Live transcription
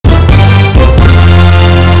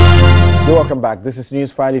Welcome back. This is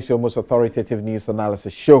Newsfile, it's your most authoritative news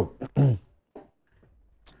analysis show.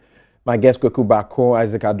 My guest, Cocobod,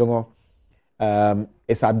 Isaac Adongo.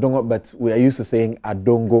 It's Adongo, but we are used to saying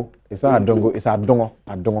Adongo. It's not Adongo, it's Adongo.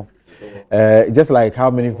 Adongo. Just like how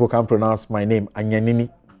many people can pronounce my name, Anyanini.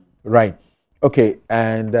 Right. Okay,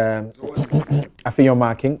 and I feel you're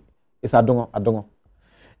marking. It's Adongo, Adongo.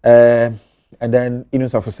 And then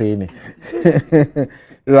Inus of saying it.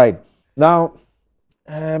 Right. Now,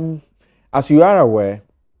 as you are aware,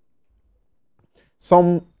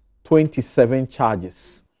 some 27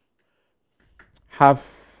 charges have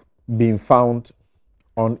been found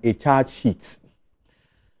on a charge sheet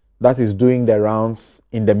that is doing the rounds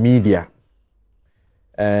in the media.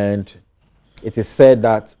 And it is said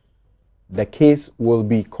that the case will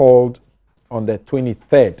be called on the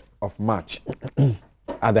 23rd of March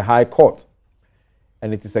at the High Court.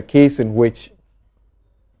 And it is a case in which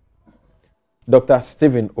Dr.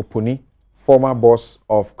 Stephen Opuni, former boss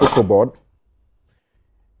of Cocobod,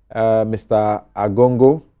 Mr.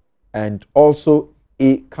 Agongo, and also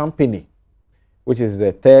a company, which is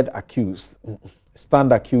the third accused,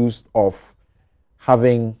 stand accused of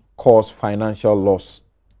having caused financial loss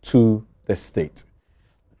to the state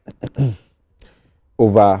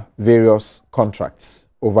over various contracts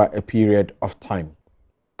over a period of time.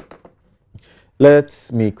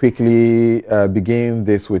 Let me quickly begin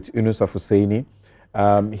this with Yunus Hussaini.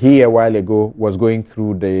 He a while ago was going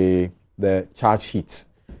through the charge sheet,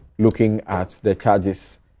 looking at the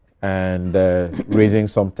charges and raising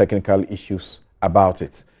some technical issues about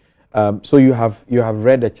it. So you have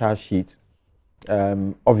read the charge sheet.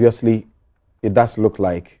 Obviously, it does look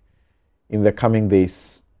like in the coming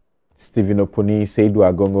days, Stephen Opuni, Seidu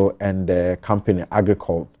Agongo, and the company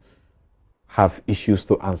Agricole have issues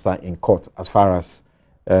to answer in court as far as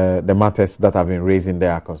the matters that have been raised in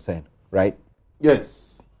there are concerned, right?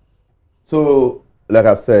 Yes. So, like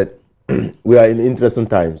I've said, we are in interesting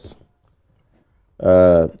times.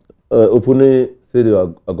 Opuni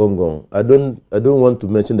Seidu Agongo, I don't want to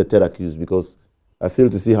mention the third accused because I fail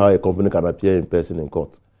to see how a company can appear in person in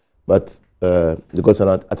court. But because an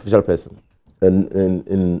artificial person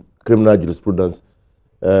in criminal jurisprudence,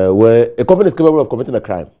 where a company is capable of committing a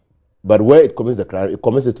crime, but where it commits the crime, it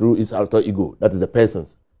commits it through its alter ego, that is the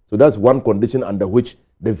persons. So that's one condition under which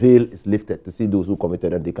the veil is lifted to see those who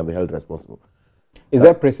committed and they can be held responsible. Is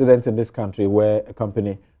there precedent in this country where a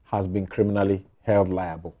company has been criminally held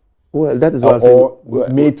liable? Well, that is what or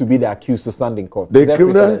made to be the accused to stand in court.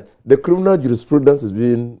 The criminal jurisprudence is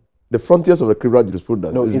being, the frontiers of the criminal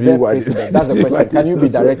jurisprudence is being wide. That's the question. Can you be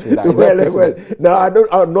direct with that?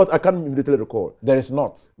 No, I can't immediately recall. There is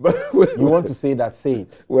not. You want to say that, say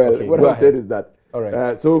it. Well, okay, what I said is that. All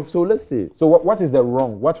right. So let's see. So what is the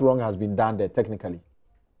wrong? What wrong has been done there technically?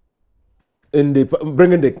 In the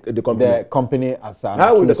bringing the company. The company as an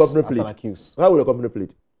How accused, will the company plead? As an accused. How will the company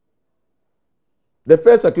plead? The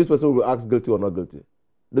first accused person will ask guilty or not guilty.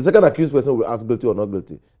 The second accused person will ask guilty or not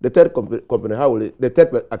guilty. The third company, the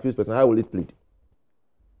third accused person, how will it plead?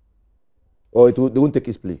 Or they won't take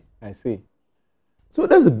his plea. I see. So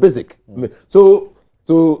that's the basic. But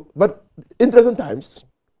interesting times.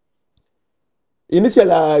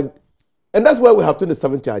 Initially, and that's why we have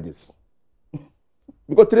 27 charges.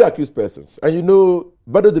 We got 3 accused persons. And you know,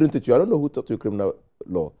 Badu didn't teach you. I don't know who taught you criminal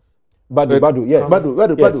law. Badu, yes.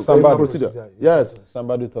 Badu, procedure. Yes.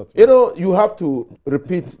 Somebody taught you. You know, you have to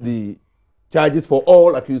repeat the charges for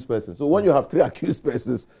all accused persons. So when you have 3 accused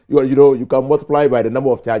persons, you can multiply by the number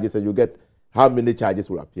of charges and you get how many charges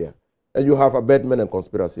will appear. And you have abetment and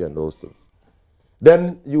conspiracy and those things.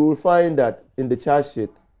 Then you will find that in the charge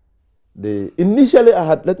sheet, initially I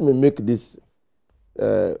had, let me make this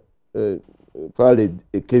probably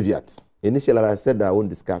a caveat. Initially I said that I won't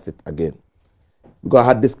discuss it again. Because I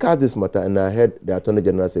had discussed this matter and I heard the Attorney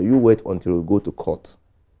General say, you wait until we go to court.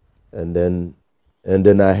 And then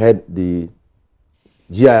I heard the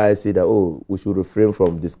GII say that, we should refrain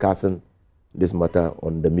from discussing this matter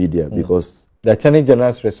on the media because... The Attorney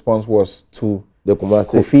General's response was to the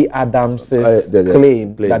Kofi Adams'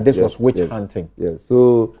 claim that this was witch hunting. Yes.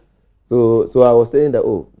 So I was saying that,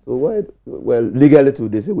 so why? Well, legally too,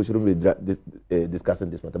 they say we shouldn't be discussing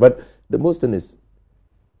this matter. But the most thing is,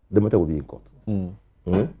 the matter will be in court.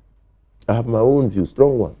 I have my own views,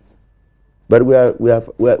 strong ones. But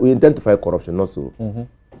we intend to fight corruption, not so.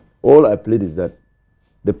 All I plead is that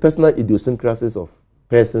the personal idiosyncrasies of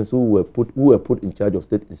persons who were put in charge of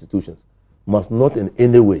state institutions must not in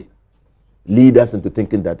any way lead us into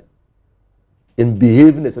thinking that in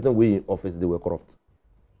behaving a certain way in office they were corrupt.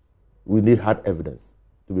 We need hard evidence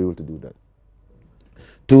to be able to do that.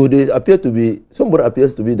 Somebody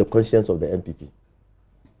appears to be the conscience of the MPP.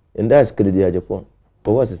 and that's Kennedy Ajapong.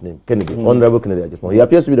 Or what's his name? Kennedy, Honorable Kennedy Ajapong. He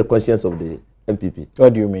appears to be the conscience of the MPP.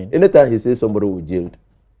 What do you mean? Anytime he says somebody will jailed,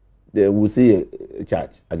 they will see a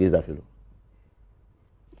charge against that fellow.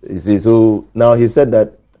 You see, so now he said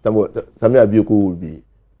that Samuel Abiyoku will be,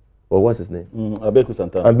 or what's his name? Abeku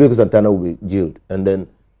Santana. Abeku Santana will be jailed, and then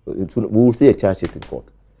we will see a charge sheet in court.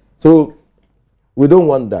 So we don't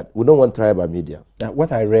want that. We don't want trial by media. Now,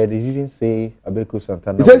 what I read, he didn't say Abeku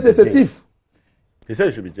Santana. He says it's a thief. He said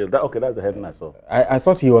he should be jailed. Okay, that's the headline I saw. I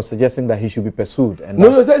thought he was suggesting that he should be pursued. And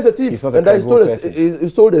No, he says it's a thief, and that he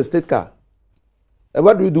stole a state car. And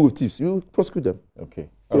what do you do with thieves? You prosecute them. Okay.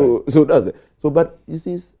 So that's it. So, but you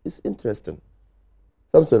see, it's interesting.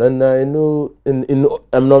 Samson, and I know,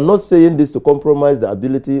 I'm not saying this to compromise the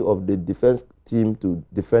ability of the defense team to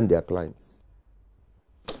defend their clients.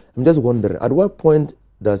 I'm just wondering, at what point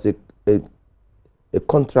does a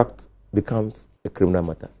contract becomes a criminal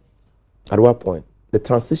matter? At what point? The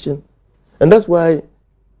transition. And that's why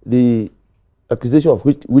the accusation of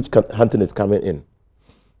witch hunting is coming in.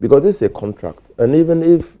 Because this is a contract. And even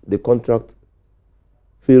if the contract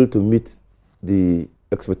failed to meet the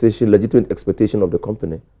legitimate expectation of the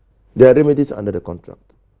company, there are remedies under the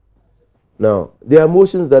contract. Now, there are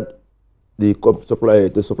motions that the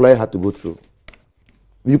supplier had to go through.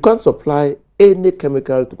 You can't supply any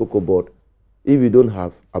chemical to Cocobod if you don't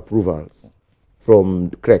have approvals from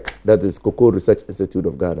CREC, that is Cocoa Research Institute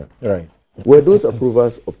of Ghana. Right. Were those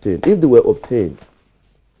approvals obtained? If they were obtained,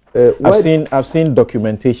 I've seen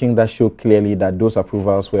documentation that show clearly that those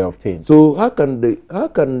approvals were obtained. So how can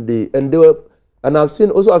I've seen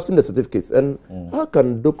the certificates, and how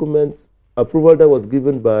can documents approval that was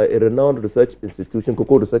given by a renowned research institution,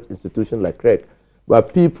 Cocoa Research Institution like CREC, by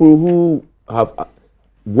people who have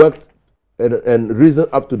worked and risen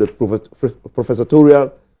up to the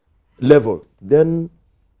professorial level, then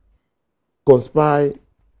conspire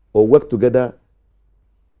or work together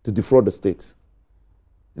to defraud the state?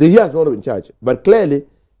 He has not been in charge, but clearly,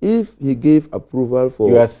 if he gave approval for...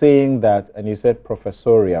 You are saying that, and you said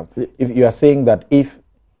professorial, if you are saying that if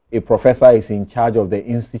a professor is in charge of the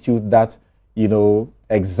institute that,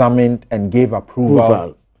 examined and gave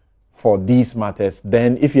approval for these matters,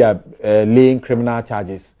 then if you are laying criminal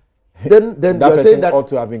charges, then that you are person saying that ought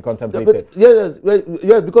to have been contemplated. Yes,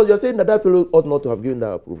 because you are saying that fellow ought not to have given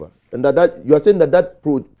that approval, and that you are saying that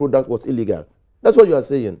product was illegal. That's what you are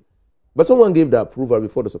saying. But someone gave the approval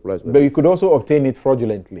before the suppliers were. But you could also obtain it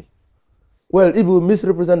fraudulently. Well, if you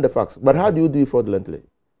misrepresent the facts, but how do you do it fraudulently?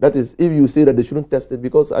 That is, if you say that they shouldn't test it,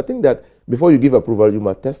 because I think that before you give approval, you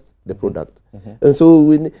must test the product. And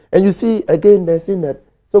so, and you see, again, they're saying that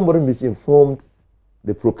somebody misinformed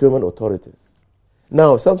the procurement authorities.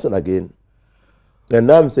 Now, Samson again, and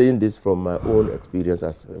now I'm saying this from my own experience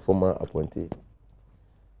as a former appointee.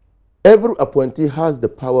 Every appointee has the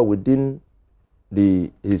power within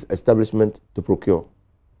his establishment to procure.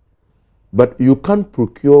 But you can't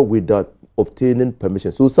procure without obtaining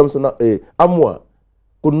permission. So Samson Amwa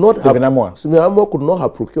could not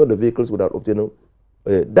have procured the vehicles without obtaining.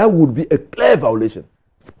 That would be a clear violation.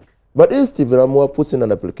 But if Stephen Amwa puts in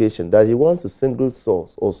an application that he wants to single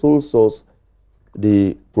source or sole source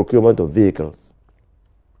the procurement of vehicles,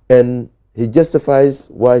 and he justifies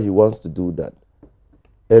why he wants to do that,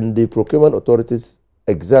 and the procurement authorities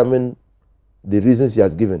examine the reasons he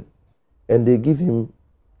has given, and they give him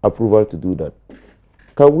approval to do that,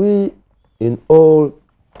 can we, in all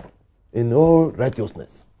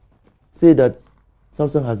righteousness, say that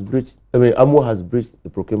Samson has breached, Amwo has breached the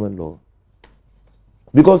procurement law?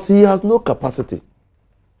 Because he has no capacity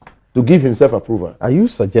to give himself approval. Are you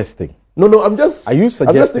suggesting? No, I'm just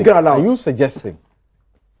thinking aloud. Are you suggesting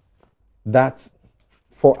that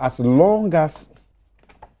for as long as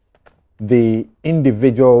the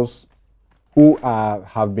individuals who are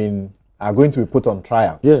going to be put on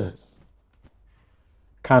trial, yes,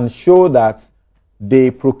 can show that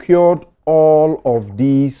they procured all of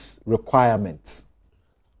these requirements,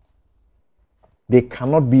 they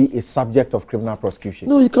cannot be a subject of criminal prosecution?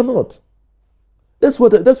 No, you cannot. That's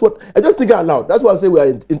what I'm just thinking aloud. That's why I say we are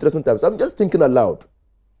in interesting times. I'm just thinking aloud.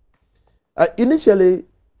 Initially,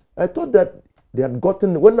 I thought that they had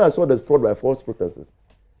gotten, when I saw the fraud by false pretenses,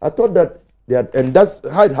 I thought that they had, and that's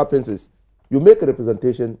how it happens is, you make a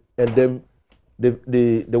representation, and then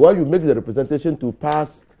the one you make the representation to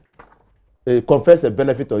pass, confess a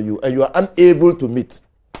benefit on you, and you are unable to meet,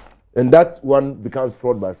 and that one becomes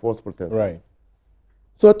fraud by false pretenses. Right.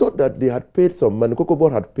 So I thought that they had paid some money.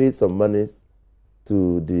 Cocobod had paid some money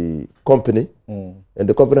to the company, and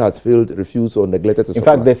the company has failed, refused, or neglected to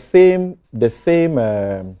supply. In fact, the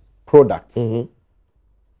same product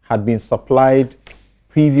had been supplied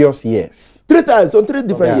previous years. 3 times on 3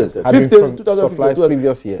 different years. Had been 15, 2015,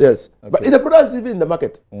 previous years. Yes. Okay. But the product is even in the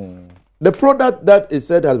market. The product that is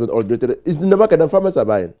said has been adulterated is in the market and farmers are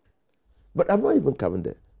buying. But I'm not even coming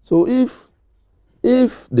there. So if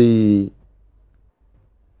the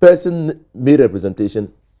person made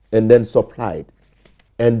representation and then supplied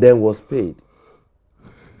and then was paid,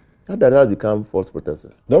 how does that become false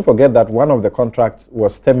pretenses? Don't forget that one of the contracts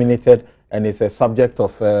was terminated and is a subject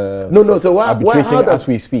of no. So arbitration as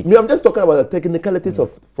we speak. I'm just talking about the technicalities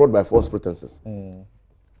of fraud by false pretenses.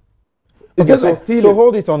 It's Okay, just like stealing. so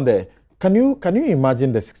hold it on there. Can you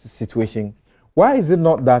imagine the situation? Why is it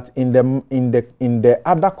not that in the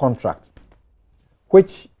other contract,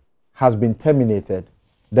 which has been terminated,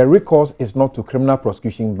 the recourse is not to criminal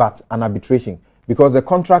prosecution but an arbitration? Because the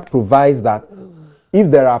contract provides that if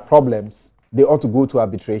there are problems, they ought to go to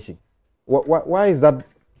arbitration. Why is that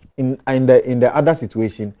in the other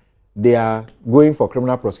situation they are going for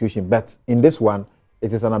criminal prosecution, but in this one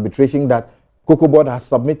it is an arbitration that Cocobod has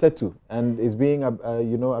submitted to and is being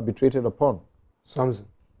arbitrated upon? Samson,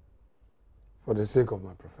 for the sake of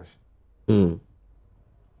my profession,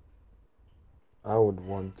 I would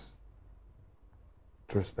want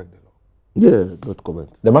to respect the law. Yeah, not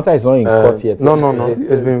comment. The matter is not in court yet. No.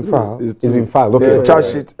 It's been filed. It's been filed. Okay. The charge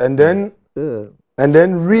sheet, and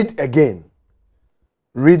then read again.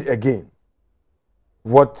 Read again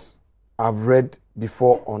what I've read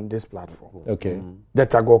before on this platform. Okay. The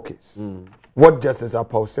Tagore case. What Justice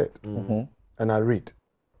Apau said. And I read.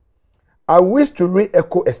 I wish to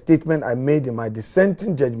re-echo a statement I made in my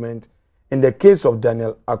dissenting judgment in the case of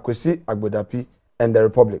Daniel Akwesi Agbodapi and the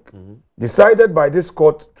Republic, decided by this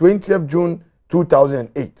court 20th June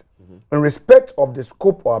 2008, in respect of the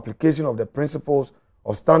scope or application of the principles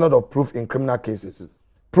of standard of proof in criminal cases,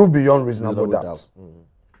 proof beyond reasonable doubt.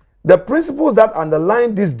 The principles that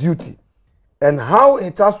underline this duty and how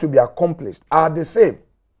it has to be accomplished are the same.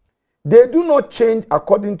 They do not change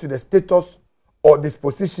according to the status or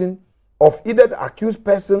disposition of either the accused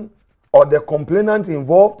person or the complainant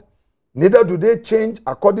involved. Neither do they change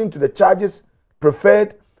according to the charges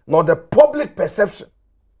preferred, nor the public perception,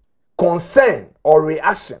 concern, or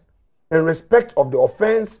reaction in respect of the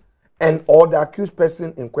offense and or the accused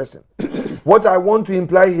person in question. What I want to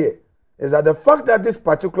imply here is that the fact that this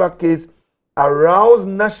particular case aroused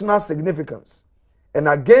national significance, and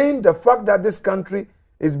again the fact that this country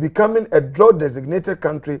is becoming a drug-designated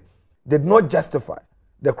country, did not justify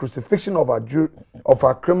the crucifixion of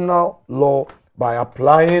our criminal law by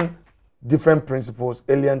applying different principles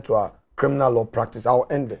alien to our criminal law practice. I'll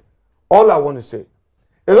end there. All I want to say,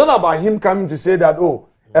 it's not about him coming to say that, oh,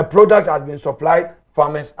 a product has been supplied,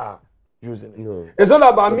 farmers are using it. No. It's not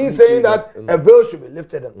about me saying that a veil should be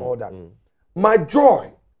lifted and all that. My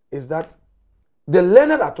joy is that the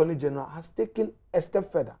learned Attorney General has taken a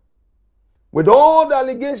step further. With all the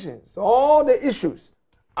allegations, all the issues,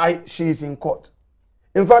 she is in court.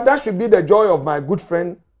 In fact, that should be the joy of my good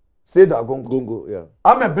friend, Seda Gongo. Yeah.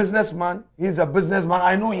 I'm a businessman. He's a businessman.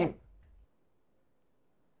 I know him.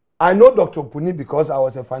 I know Dr. Opuni because I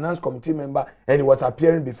was a finance committee member and he was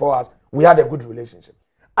appearing before us. We had a good relationship.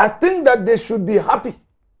 I think that they should be happy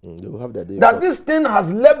that this thing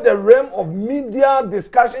has left the realm of media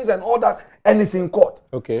discussions and all that and it's in court.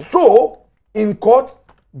 Okay. So, in court,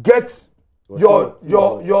 get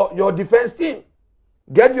your defense team.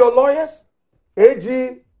 Get your lawyers.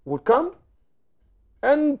 AG will come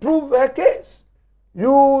and prove her case.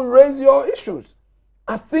 You raise your issues.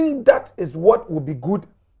 I think that is what will be good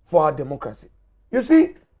for our democracy. You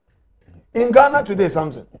see, in Ghana today,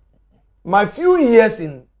 Samson, my few years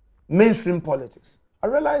in mainstream politics, I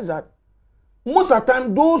realize that most of the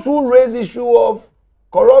time, those who raise issue of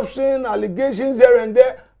corruption, allegations here and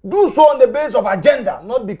there, do so on the basis of agenda,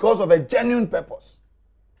 not because of a genuine purpose.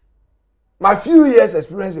 My few years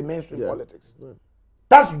experience in mainstream politics.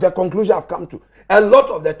 That's the conclusion I've come to. A lot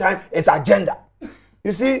of the time, it's agenda.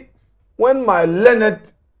 You see, when my learned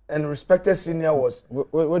and respected senior was...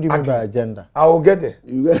 What do you mean by agenda? I will get there.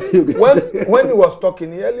 When he was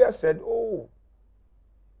talking, he earlier said, oh,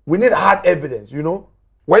 we need hard evidence, you know.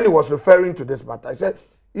 When he was referring to this matter, I said,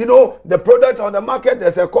 you know, the product on the market,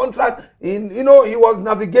 there's a contract. He was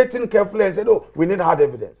navigating carefully and said, oh, we need hard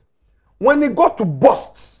evidence. When he got to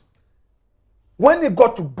busts,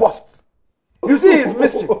 you see his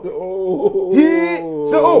mischief. He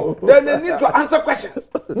said, oh, then they need to answer questions.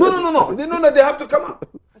 No. They know that they have to come out.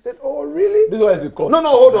 I said, oh, really? This one is in court. No,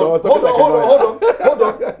 hold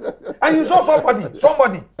on. And you saw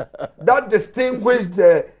somebody that distinguished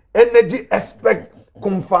the energy aspect,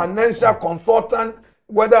 financial consultant,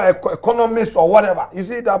 whether economist or whatever. You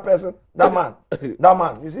see that person, that man, that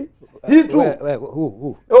man. You see, he too.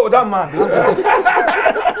 Who? Oh, that man.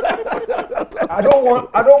 I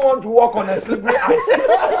don't want to walk on a slippery ice.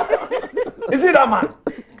 You see that man?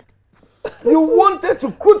 You wanted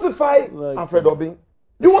to crucify Alfred Obing.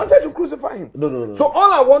 You wanted to crucify him. No. So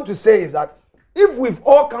all I want to say is that if we've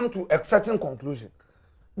all come to a certain conclusion,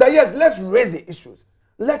 that yes, let's raise the issues.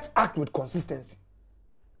 Let's act with consistency.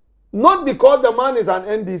 Not because the man is an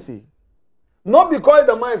NDC, not because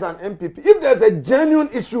the man is an MPP. If there's a genuine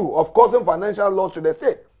issue of causing financial loss to the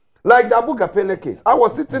state, like the Abu Gapele case, I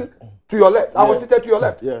was sitting to your left. I was seated to your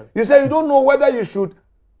left. Yeah. You say you don't know whether you should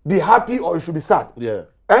be happy or you should be sad. Yeah.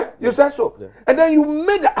 You said so. Yeah. And then you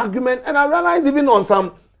made the argument, and I realized even on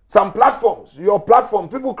some platforms, your platform,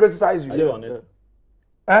 people criticize you. Are you on it?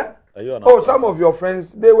 Are you on it? Some of your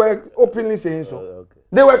friends, they were openly saying so. Okay.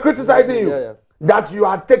 They were criticizing you. Yeah. That you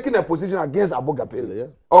are taking a position against Abu Gapele. Yeah.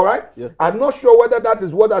 All right? Yeah. I'm not sure whether that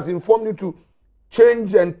is what has informed you to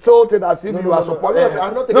change and tilt it as if you are supporting.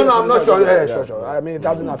 I'm not sure. Yeah. Sure. I mean, it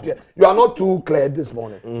doesn't appear. You are not too clear this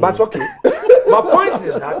morning. But it's okay. My point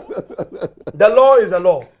is that the law is a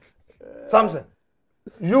law. Samson,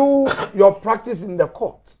 your practice in the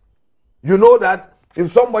court, you know that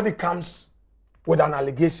if somebody comes with an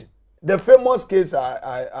allegation, the famous case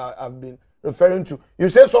I've been referring to, you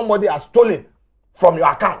say somebody has stolen from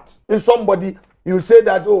your account. If somebody, you say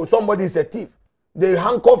that, oh, somebody is a thief, they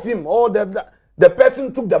handcuff him, or the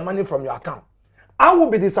person took the money from your account. I will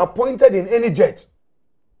be disappointed in any judge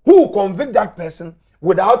who will convict that person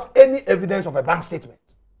without any evidence of a bank statement.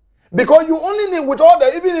 Because you only need, with all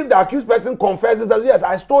the, even if the accused person confesses that, yes,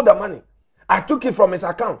 I stole the money, I took it from his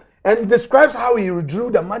account, and describes how he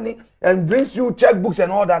withdrew the money and brings you checkbooks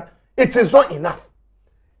and all that, it is not enough.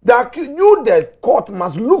 The court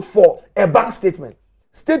must look for a bank statement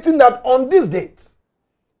stating that on this date,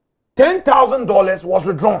 $10,000 was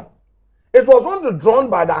withdrawn. It was not withdrawn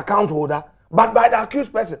by the account holder, but by the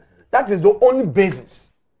accused person. That is the only basis.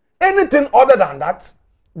 Anything other than that,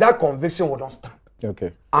 that conviction will not stand.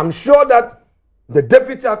 Okay. I'm sure that the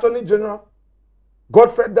Deputy Attorney General,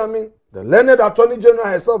 Godfrey Damin, the learned Attorney General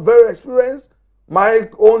herself, very experienced, my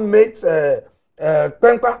own mate,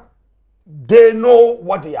 Kwenkpa, they know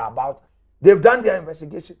what they are about. They've done their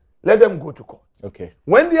investigation. Let them go to court. Okay.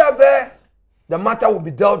 When they are there, the matter will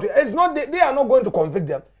be dealt with. It's not they are not going to convict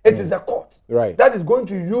them. It is a court that is going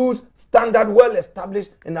to use standard well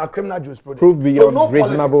established in our criminal jurisprudence. Prove beyond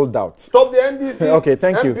reasonable doubt. Stop the NDC. Okay,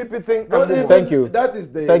 thank you. MPP thing. Thank you. That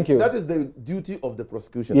is the duty of the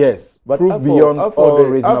prosecution. Yes. But prove beyond all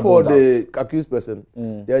reasonable doubt. For the accused person,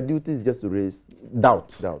 their duty is just to raise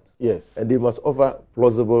doubt. Yes. And they must offer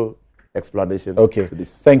plausible explanation to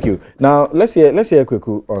this. Thank you. Now let's hear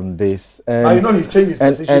Kweku on this. You know he changed his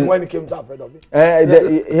position when he came to Alfred Obing.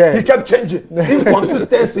 He kept changing.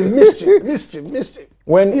 Inconsistency, mischief.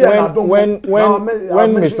 When Mr.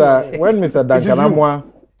 Duncan Amwa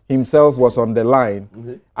himself was on the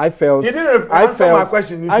line, I felt he didn't answer my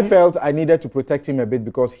question. I felt I needed to protect him a bit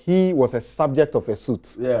because he was a subject of a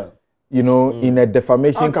suit. Yeah. You know, in a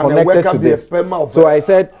defamation connected to this. So I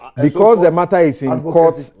said, because the matter is in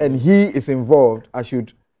court and he is involved, I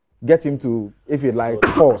should get him to, if you like,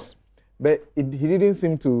 force. But he didn't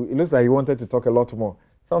seem to, it looks like he wanted to talk a lot more.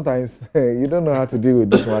 Sometimes you don't know how to deal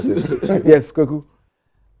with this matter. Yes, Kweku.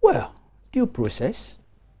 Well, due process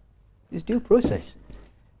is due process.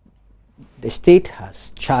 The state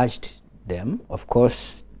has charged them. Of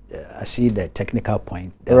course, I see the technical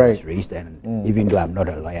point that was raised, and even though I'm not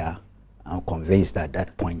a lawyer, I'm convinced that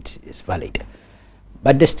that point is valid.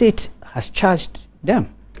 But the state has charged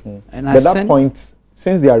them. And at that point,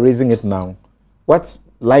 since they are raising it now, what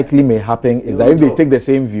likely may happen is that if they take the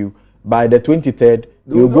same view, by the 23rd,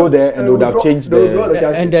 you'll go there and they would have changed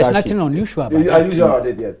the and there's nothing unusual about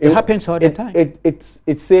that. It happens all the time.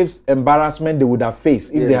 It saves embarrassment they would have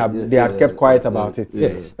faced if they had kept quiet about it.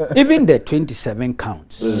 Yes. Even the 27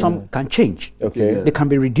 counts, some can change. Okay. They can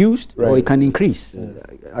be reduced or it can increase.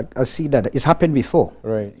 I see that it's happened before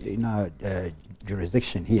in our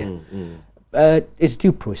jurisdiction here. It's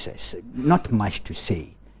due process. Not much to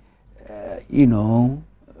say. You know,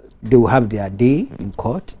 they will have their day in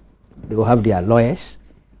court. They will have their lawyers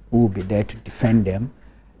who will be there to defend them.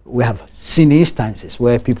 We have seen instances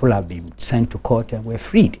where people have been sent to court and were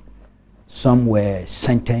freed. Some were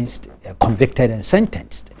sentenced, convicted and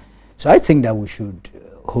sentenced. So I think that we should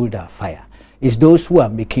hold our fire. It's those who are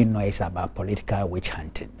making noise about political witch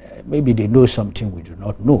hunting. Maybe they know something we do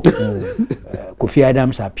not know. Kofi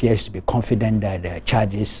Adams appears to be confident that the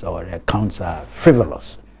charges or the counts are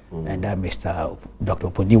frivolous and that Dr.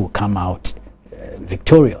 Opuni will come out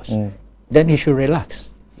victorious. then he should relax.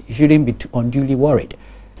 He shouldn't be unduly worried.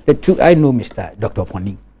 I know Mr. Dr.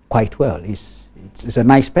 Opuni quite well. He's a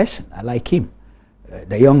nice person. I like him.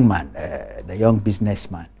 The young man, the young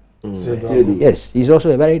businessman. Yes, he's also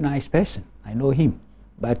a very nice person. I know him.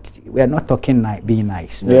 But we are not talking being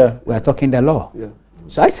nice. Yeah. We are talking the law. Yeah.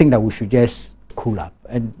 So I think that we should just cool up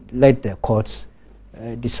and let the courts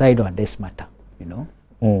decide on this matter, you know.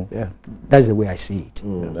 Yeah, that's the way I see it.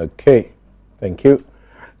 Okay, thank you.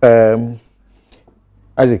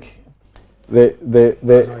 Isaac,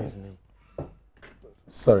 That's not his name.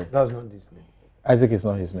 Sorry. That's not his name. Isaac is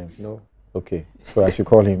not his name. No. Okay, so I should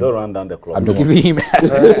call him. Don't run down the clock. I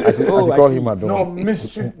should call him Adon. No,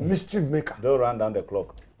 mischief maker. Don't run down the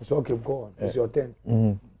clock. It's okay, go on. It's your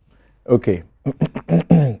turn. Okay.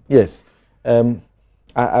 Yes.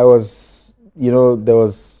 I was, there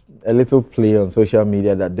was a little play on social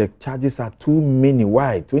media that the charges are too many.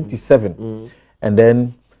 Why? 27. And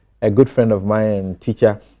then a good friend of mine and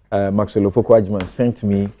teacher, Maxwell Opoku-Agyeman, sent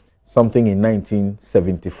me something in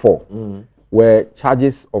 1974 where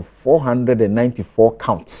charges of 494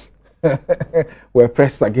 counts were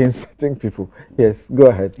pressed against certain people. Yes, go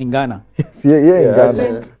ahead. In Ghana? Yes, yeah, in Ghana. I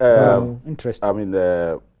think, Interesting. I mean,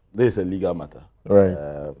 this is a legal matter. Right.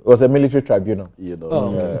 It was a military tribunal.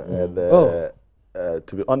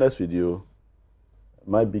 To be honest with you,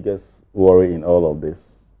 my biggest worry in all of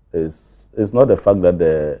this is not the fact that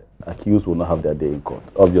the accused will not have their day in court.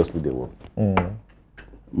 Obviously, they will.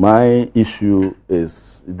 My issue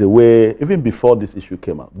is the way, even before this issue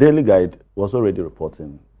came out, Daily Guide was already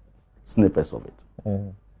reporting snippets of it.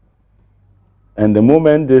 And the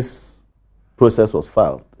moment this process was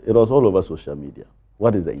filed, it was all over social media.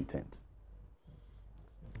 What is the intent?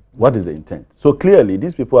 What is the intent? So clearly,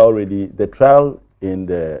 these people are already, the trial in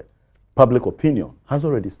the public opinion has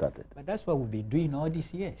already started. But that's what we've been doing all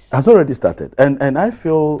these years. Has already started. And I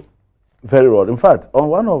feel very wrong. In fact, on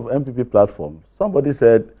one of MPP platforms, somebody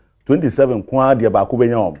said, 27 kwa dia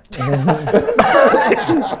bakubenyom.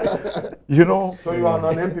 You know? So you are on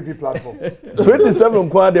an MPP platform. 27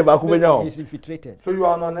 kwa dia bakubenyom. He's infiltrated. So you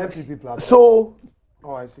are on an MPP platform. So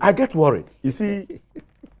I see. I get worried. You see,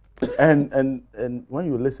 and when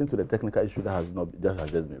you listen to the technical issue that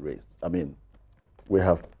has just been raised, I mean, we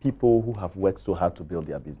have people who have worked so hard to build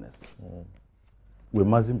their business. We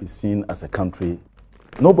mustn't be seen as a country.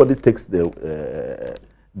 Nobody takes the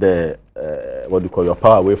what do you call your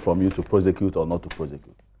power away from you to prosecute or not to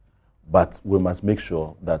prosecute. But we must make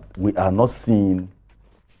sure that we are not seen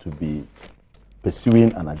to be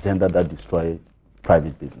pursuing an agenda that destroys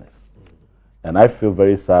private business. And I feel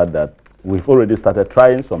very sad that we've already started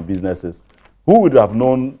trying some businesses. Who would have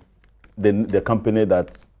known the company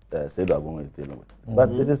that Said Agongo is dealing with?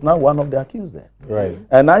 But it is now one of the accused there. Right.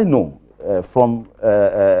 And I know from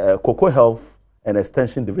Cocoa Health and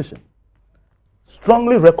Extension Division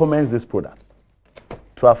strongly recommends this product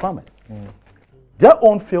to our farmers. Their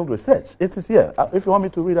own field research. It is here. If you want me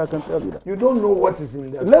to read, I can tell you that. You don't know what is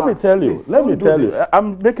in there. Let me tell you. Let me tell you.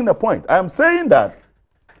 I'm making a point. I am saying that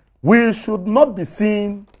we should not be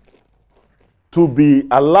seen to be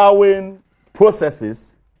allowing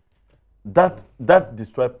processes that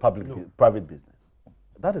destroy private business.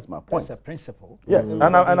 That is my point. That's a principle. Yes, and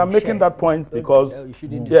I'm making that point because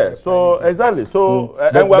so exactly. So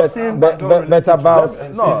and we have seen but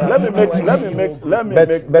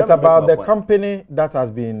about the company that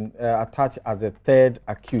has been attached as a third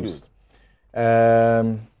accused. A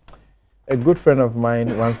good friend of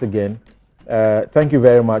mine, once again, thank you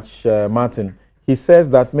very much, Martin. He says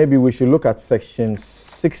that maybe we should look at section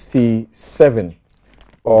 67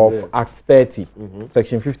 of Act 30,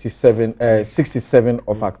 section 67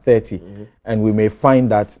 of Act 30, and we may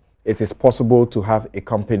find that it is possible to have a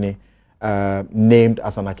company named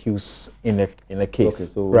as an accused in a case. Okay,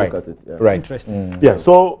 so right. look at it. Yeah. Right. Interesting. Yeah.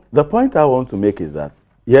 So the point I want to make is that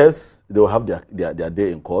yes, they will have their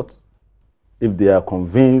day in court if they are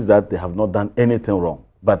convinced that they have not done anything wrong.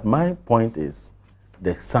 But my point is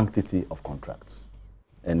the sanctity of contracts,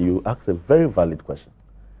 and you ask a very valid question.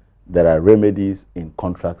 There are remedies in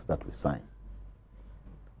contracts that we sign.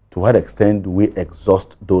 To what extent do we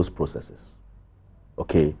exhaust those processes?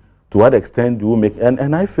 Okay. To what extent do we make...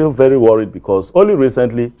 And I feel very worried because only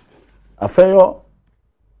recently, Afeyo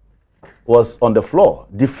was on the floor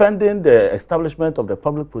defending the establishment of the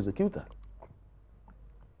public prosecutor.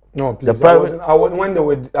 No, please. I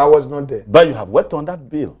was not there. But you have worked on that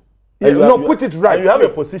bill. Yeah, put it right. And you have a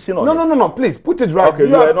position on it. No, please, put it right. Okay,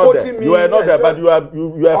 you are not there. You are not there, but you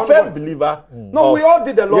are a firm believer. No, we all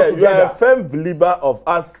did a lot together. You are a firm believer of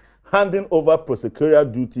us handing over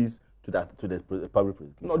prosecutorial duties to the public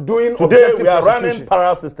prosecutor. No, doing today we are running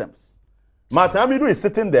parallel systems. Martin Amidu is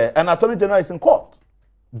sitting there and Attorney General is in court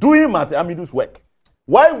doing Martin Amidu's work.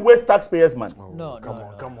 Why waste taxpayers' money? No.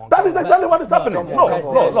 Come on. That is exactly what is happening. No,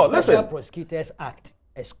 listen. Special Prosecutors Act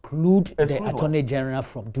exclude the Attorney General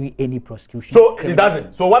from doing any prosecution. So it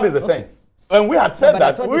doesn't. So what is the sense? And we had said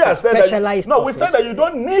that. We had said that. No, we said that you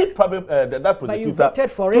don't need that prosecutor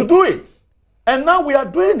to do it. And now we are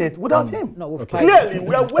doing it without him. No, clearly,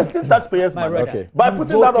 we are wasting taxpayers' money by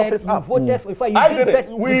putting that office up. I did it.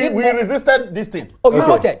 We resisted this thing. Oh, you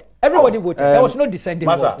voted. Everybody voted. There was no dissenting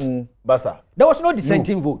vote. Basa. There was no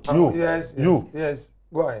dissenting vote. Yes.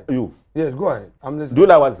 Go ahead. Yes, go ahead. I'm listening. Do you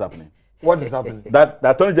know what is happening? What is happening? That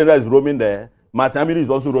the Attorney General is roaming there. Martin Amidu is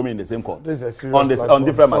also roaming in the same court. This is a serious on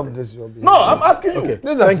different matters. No, I'm asking you.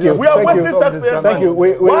 Okay. Thank you. We are wasting taxpayers' money.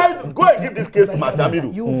 Why go and give this case to Martin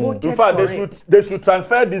Amidu? You voted in fact, for they should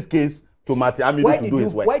transfer this case to Martin Amidu to do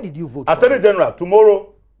his work. Why did you vote? Attorney General,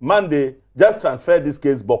 tomorrow, Monday, just transfer this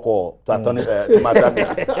case Boko to Attorney to Martin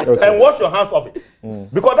Amidu and wash your hands of it.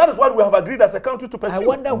 Because that is what we have agreed as a country to pursue. I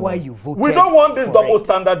wonder why you voted. We don't want this double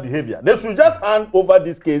standard behavior. They should just hand over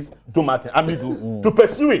this case to Martin Amidu to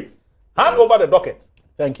pursue it. Hand over the docket.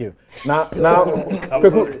 Thank you. Now,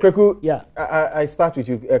 Kweku, yeah. I start with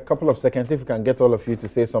you. A couple of seconds, if we can get all of you to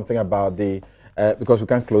say something about the, because we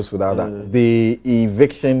can't close without that. The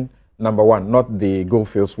eviction number one, not the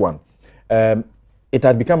Goldfields one. It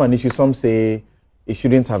had become an issue. Some say it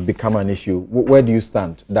shouldn't have become an issue. Where do you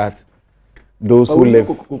stand? That those who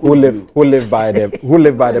live by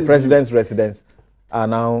the president's residence are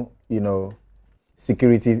now,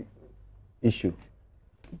 security issue.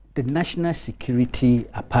 The national security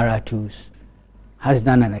apparatus has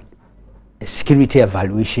done a security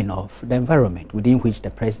evaluation of the environment within which the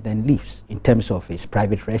president lives in terms of his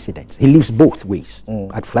private residence. He lives both ways,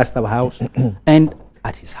 at Flagstaff House and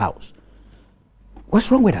at his house.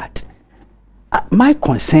 What's wrong with that? My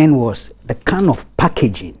concern was the kind of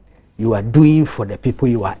packaging you are doing for the people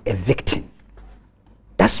you are evicting.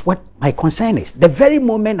 That's what my concern is. The very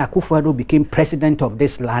moment Akufo-Addo became president of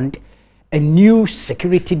this land, a new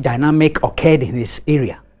security dynamic occurred in this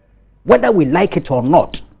area, whether we like it or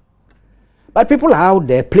not. But people are out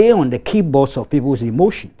there playing on the keyboards of people's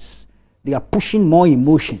emotions. They are pushing more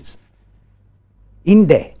emotions in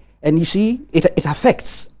there. And you see, it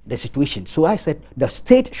affects the situation. So I said the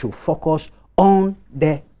state should focus on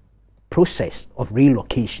the process of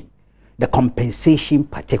relocation, the compensation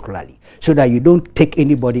particularly, so that you don't take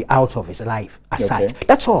anybody out of his life as such.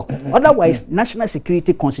 That's all. Otherwise, national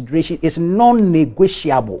security consideration is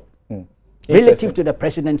non-negotiable relative to the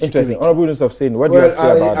president's security. Honorable Minister of Saying, what do you have to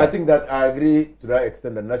say about that? I think that I agree to that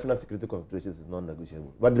extent that national security considerations is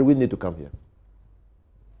non-negotiable. But do we need to come here?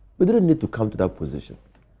 We didn't need to come to that position.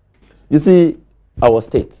 You see, our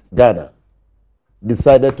state, Ghana,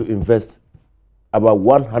 decided to invest about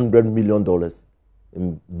 $100 million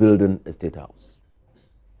in building a state house.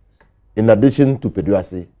 In addition to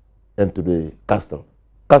Peduasi and to the castle.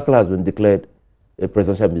 Castle has been declared a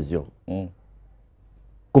presidential museum.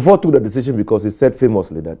 Kufuor took the decision because he said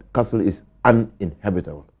famously that castle is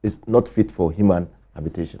uninhabitable. It's not fit for human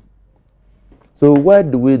habitation. So why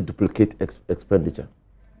do we duplicate expenditure?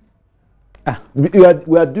 We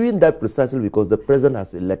are doing that precisely because the president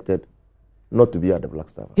has elected not to be at the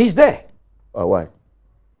Flagstaff. He's there. Why?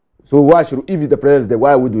 So why should, if the president is there,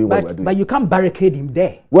 why are we doing what we're doing? But you can't barricade him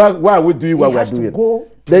there. Why are we doing what we're doing? He has to go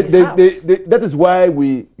to his house. That is why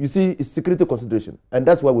you see, it's security consideration. And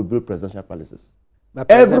that's why we build presidential palaces. But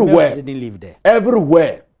President Mills didn't live there.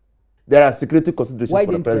 Everywhere, there are security considerations for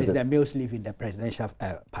the president. Why didn't President Mills live in the presidential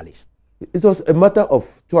palace? It was a matter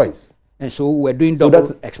of choice. And so we're doing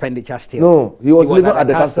double expenditure still. No, he was living at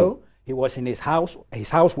the castle. He was in his house. His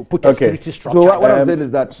house will put a security structure. So what I'm saying is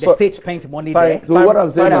that the state spent money there. So what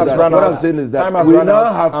I'm saying is that we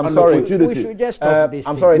now have an opportunity. We should just stop this.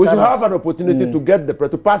 We should have an opportunity to get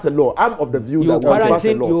to pass a law. I'm of the view that we should pass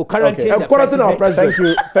a law. You quarantine I'm quarantining our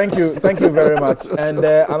president. Thank you very much. And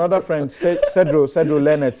another friend, Cedro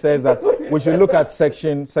Leonard, says that we should look at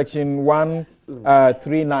section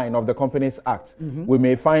 139 of the Companies Act. We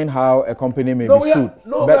may find how a company may be sued.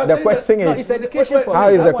 But the question is, how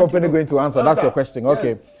is the company going to answer? That's your question.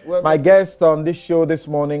 Okay. My guests on this show this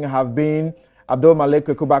morning have been Abdul Malik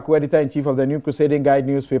Kwekubaku, editor-in-chief of the New Crusading Guide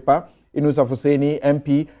newspaper, Inusa Fuseni,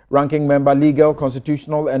 MP, ranking member, Legal,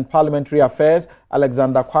 Constitutional and Parliamentary Affairs,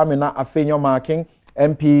 Alexander Kwamina Afenyo-Marking,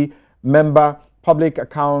 MP, member, Public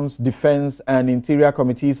Accounts, Defence and Interior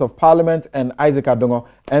Committees of Parliament, and Isaac Adongo,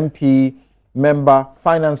 MP, member,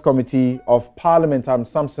 Finance Committee of Parliament. I'm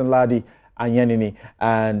Samson Ladi Anyenini,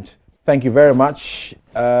 and thank you very much.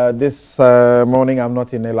 This morning I'm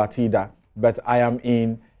not in a Latida, but I am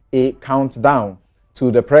in a countdown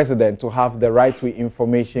to the president to have the right to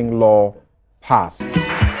information law passed.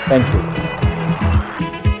 Thank you.